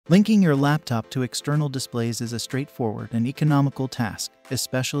Linking your laptop to external displays is a straightforward and economical task,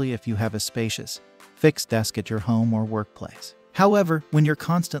 especially if you have a spacious, fixed desk at your home or workplace. However, when you're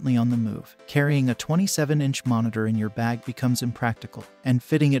constantly on the move, carrying a 27-inch monitor in your bag becomes impractical, and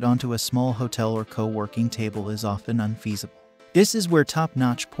fitting it onto a small hotel or co-working table is often unfeasible. This is where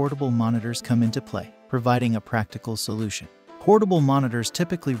top-notch portable monitors come into play, providing a practical solution. Portable monitors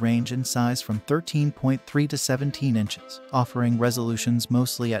typically range in size from 13.3 to 17 inches, offering resolutions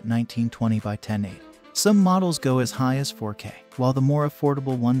mostly at 1920 by 1080. Some models go as high as 4K, while the more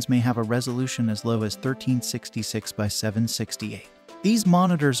affordable ones may have a resolution as low as 1366 by 768. These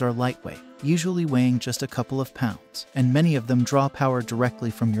monitors are lightweight, usually weighing just a couple of pounds, and many of them draw power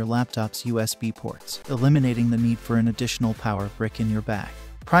directly from your laptop's USB ports, eliminating the need for an additional power brick in your bag.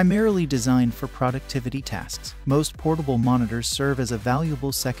 Primarily designed for productivity tasks, most portable monitors serve as a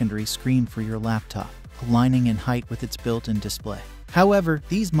valuable secondary screen for your laptop, aligning in height with its built-in display. However,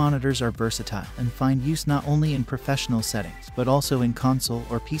 these monitors are versatile and find use not only in professional settings, but also in console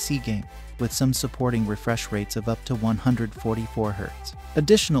or PC gaming, with some supporting refresh rates of up to 144 Hz.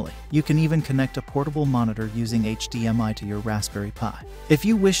 Additionally, you can even connect a portable monitor using HDMI to your Raspberry Pi. If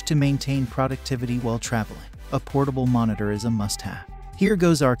you wish to maintain productivity while traveling, a portable monitor is a must-have. Here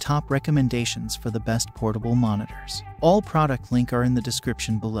goes our top recommendations for the best portable monitors. All product links are in the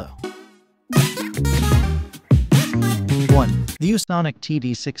description below. 1. ViewSonic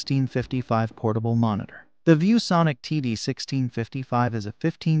TD1655 Portable Monitor. The ViewSonic TD1655 is a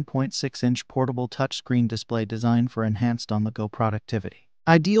 15.6-inch portable touchscreen display designed for enhanced on-the-go productivity.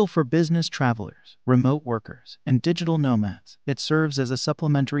 Ideal for business travelers, remote workers, and digital nomads, it serves as a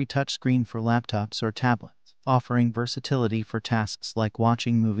supplementary touchscreen for laptops or tablets, offering versatility for tasks like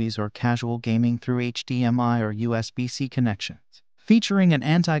watching movies or casual gaming through HDMI or USB-C connections. Featuring an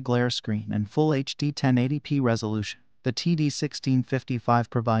anti-glare screen and full HD 1080p resolution, the TD1655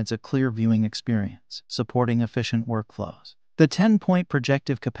 provides a clear viewing experience, supporting efficient workflows. The 10-point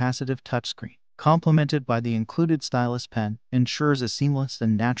projective capacitive touchscreen, complemented by the included stylus pen, ensures a seamless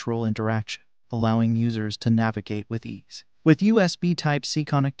and natural interaction, allowing users to navigate with ease. With USB Type-C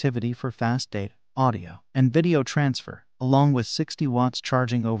connectivity for fast data, audio, and video transfer, along with 60 watts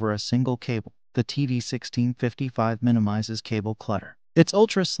charging over a single cable, the TD1655 minimizes cable clutter. Its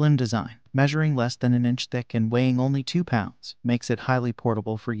ultra-slim design, measuring less than an inch thick and weighing only 2 pounds, makes it highly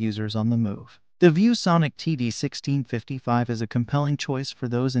portable for users on the move. The ViewSonic TD1655 is a compelling choice for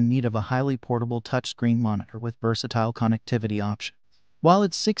those in need of a highly portable touchscreen monitor with versatile connectivity options. While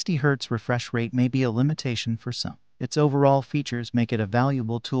its 60 Hz refresh rate may be a limitation for some, its overall features make it a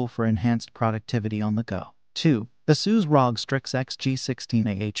valuable tool for enhanced productivity on the go. 2. Asus ROG Strix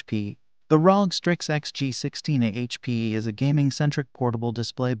XG16A HP. The ROG Strix XG16A HP is a gaming-centric portable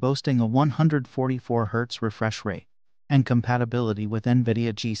display boasting a 144 Hz refresh rate and compatibility with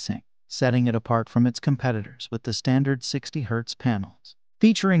NVIDIA G-Sync, setting it apart from its competitors with the standard 60 Hz panels.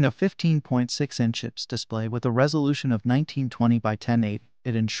 Featuring a 15.6-inch display with a resolution of 1920 by 1080,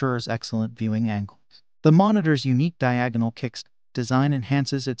 it ensures excellent viewing angles. The monitor's unique diagonal kickstand design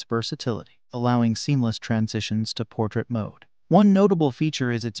enhances its versatility, allowing seamless transitions to portrait mode. One notable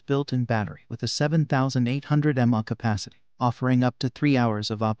feature is its built-in battery with a 7,800 mAh capacity, offering up to 3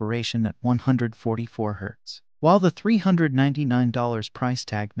 hours of operation at 144 Hz. While the $399 price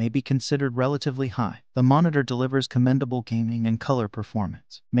tag may be considered relatively high, the monitor delivers commendable gaming and color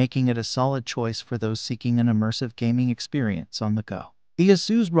performance, making it a solid choice for those seeking an immersive gaming experience on the go. The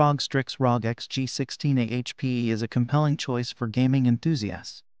Asus ROG Strix ROG XG16A HP is a compelling choice for gaming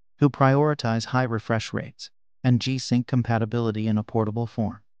enthusiasts who prioritize high refresh rates and G-Sync compatibility in a portable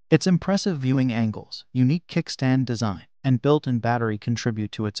form. Its impressive viewing angles, unique kickstand design, and built-in battery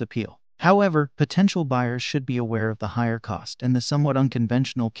contribute to its appeal. However, potential buyers should be aware of the higher cost and the somewhat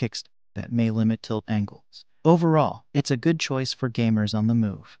unconventional kickstand that may limit tilt angles. Overall, it's a good choice for gamers on the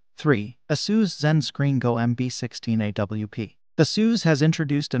move. 3. Asus ZenScreen Go MB16AWP. Asus has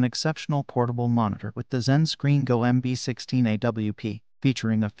introduced an exceptional portable monitor with the ZenScreen Go MB16AWP,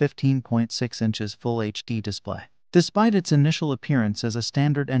 featuring a 15.6 inches Full HD display. Despite its initial appearance as a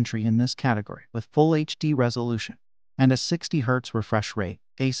standard entry in this category with Full HD resolution and a 60 Hz refresh rate,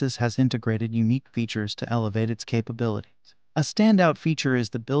 Asus has integrated unique features to elevate its capabilities. A standout feature is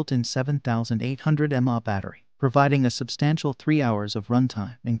the built-in 7,800 mAh battery, providing a substantial 3 hours of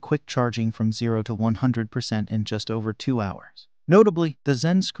runtime and quick charging from 0 to 100% in just over 2 hours. Notably, the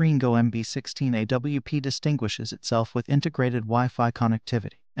ZenScreen Go MB16AWP distinguishes itself with integrated Wi-Fi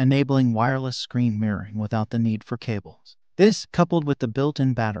connectivity, enabling wireless screen mirroring without the need for cables. This, coupled with the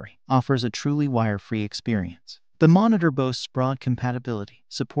built-in battery, offers a truly wire-free experience. The monitor boasts broad compatibility,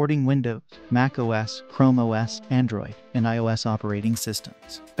 supporting Windows, Mac OS, Chrome OS, Android, and iOS operating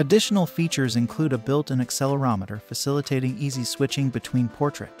systems. Additional features include a built-in accelerometer facilitating easy switching between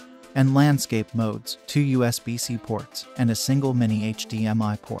portrait and landscape modes, 2 USB-C ports, and a single mini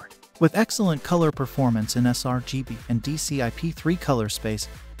HDMI port. With excellent color performance in sRGB and DCI-P3 color space,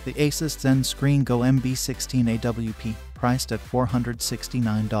 the Asus ZenScreen Go MB16 AWP, priced at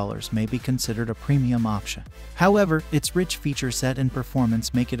 $469, may be considered a premium option. However, its rich feature set and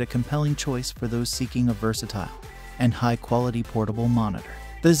performance make it a compelling choice for those seeking a versatile and high-quality portable monitor.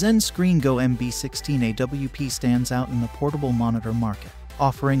 The ZenScreen Go MB16 AWP stands out in the portable monitor market,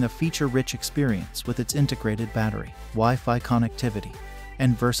 offering a feature-rich experience with its integrated battery, Wi-Fi connectivity,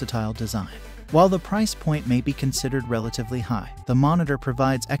 and versatile design. While the price point may be considered relatively high, the monitor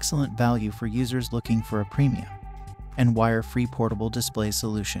provides excellent value for users looking for a premium and wire-free portable display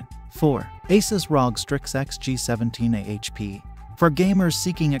solution. 4. Asus ROG Strix XG17A HP. For gamers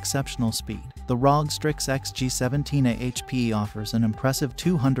seeking exceptional speed, the ROG Strix XG17A HP offers an impressive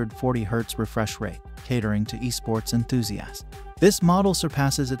 240Hz refresh rate, catering to esports enthusiasts. This model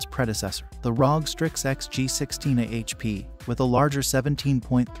surpasses its predecessor, the ROG Strix XG16A HP, with a larger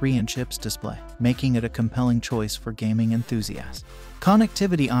 17.3-inch IPS display, making it a compelling choice for gaming enthusiasts.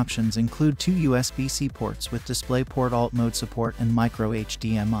 Connectivity options include 2 USB-C ports with DisplayPort Alt Mode support and micro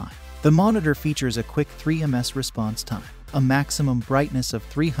HDMI. The monitor features a quick 3 ms response time, a maximum brightness of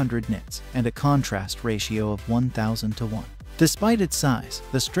 300 nits, and a contrast ratio of 1000:1. Despite its size,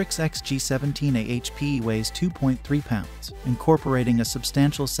 the Strix XG17A HP weighs 2.3 pounds, incorporating a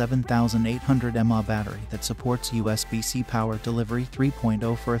substantial 7800 mAh battery that supports USB-C power delivery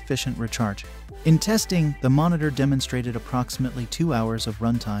 3.0 for efficient recharging. In testing, the monitor demonstrated approximately 2 hours of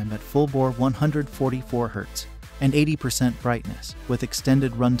runtime at full-bore 144 Hz and 80% brightness, with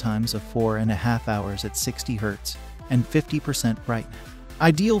extended runtimes of 4.5 hours at 60 Hz and 50% brightness.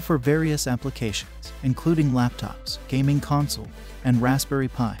 Ideal for various applications, including laptops, gaming consoles, and Raspberry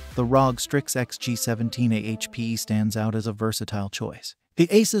Pi, the ROG Strix XG17A HP stands out as a versatile choice. The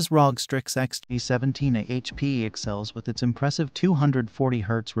Asus ROG Strix XG17A HP excels with its impressive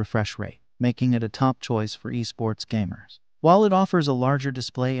 240Hz refresh rate, making it a top choice for esports gamers. While it offers a larger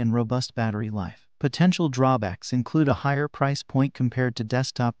display and robust battery life, potential drawbacks include a higher price point compared to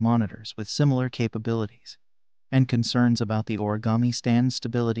desktop monitors with similar capabilities, and concerns about the origami stand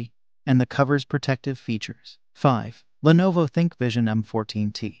stability and the cover's protective features. 5. Lenovo ThinkVision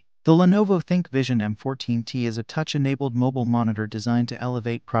M14T. The Lenovo ThinkVision M14T is a touch-enabled mobile monitor designed to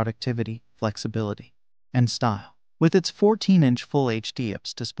elevate productivity, flexibility, and style. With its 14-inch Full HD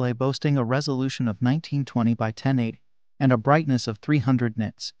IPS display boasting a resolution of 1920 by 1080 and a brightness of 300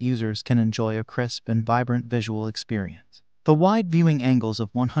 nits, users can enjoy a crisp and vibrant visual experience. The wide viewing angles of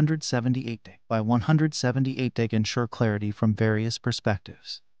 178 by 178 ensure clarity from various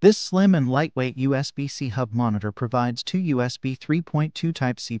perspectives. This slim and lightweight USB-C hub monitor provides 2 USB 3.2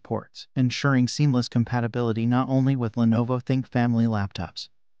 Type-C ports, ensuring seamless compatibility not only with Lenovo Think family laptops,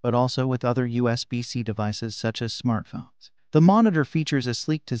 but also with other USB-C devices such as smartphones. The monitor features a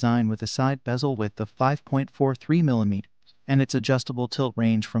sleek design with a side bezel width of 5.43 mm and its adjustable tilt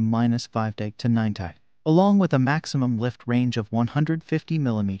range from -5 to 9 along with a maximum lift range of 150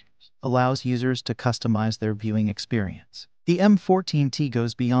 mm, allows users to customize their viewing experience. The M14T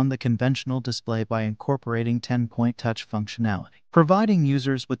goes beyond the conventional display by incorporating 10-point touch functionality, providing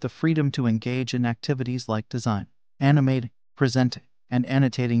users with the freedom to engage in activities like design, animating, presenting, and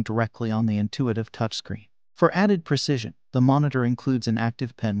annotating directly on the intuitive touchscreen. For added precision, the monitor includes an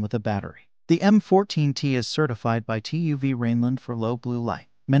active pen with a battery. The M14T is certified by TÜV Rheinland for low blue light,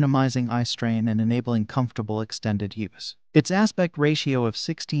 minimizing eye strain and enabling comfortable extended use. Its aspect ratio of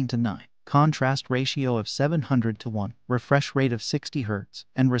 16:9, contrast ratio of 700:1, refresh rate of 60 Hz,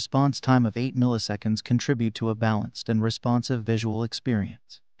 and response time of 8 milliseconds contribute to a balanced and responsive visual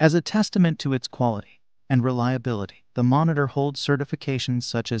experience. As a testament to its quality and reliability, the monitor holds certifications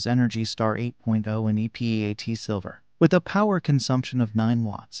such as Energy Star 8.0 and EPEAT Silver. With a power consumption of 9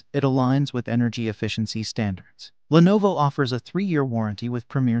 watts, it aligns with energy efficiency standards. Lenovo offers a 3-year warranty with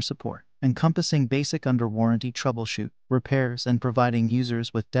Premier support, encompassing basic under-warranty troubleshoot, repairs, and providing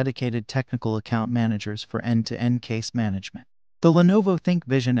users with dedicated technical account managers for end-to-end case management. The Lenovo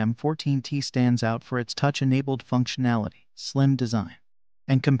ThinkVision M14T stands out for its touch-enabled functionality, slim design,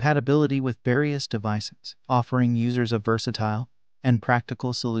 and compatibility with various devices, offering users a versatile and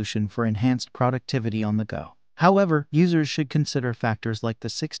practical solution for enhanced productivity on the go. However, users should consider factors like the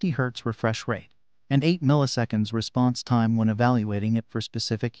 60 Hz refresh rate and 8 milliseconds response time when evaluating it for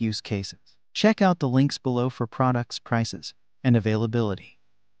specific use cases. Check out the links below for products, prices, and availability.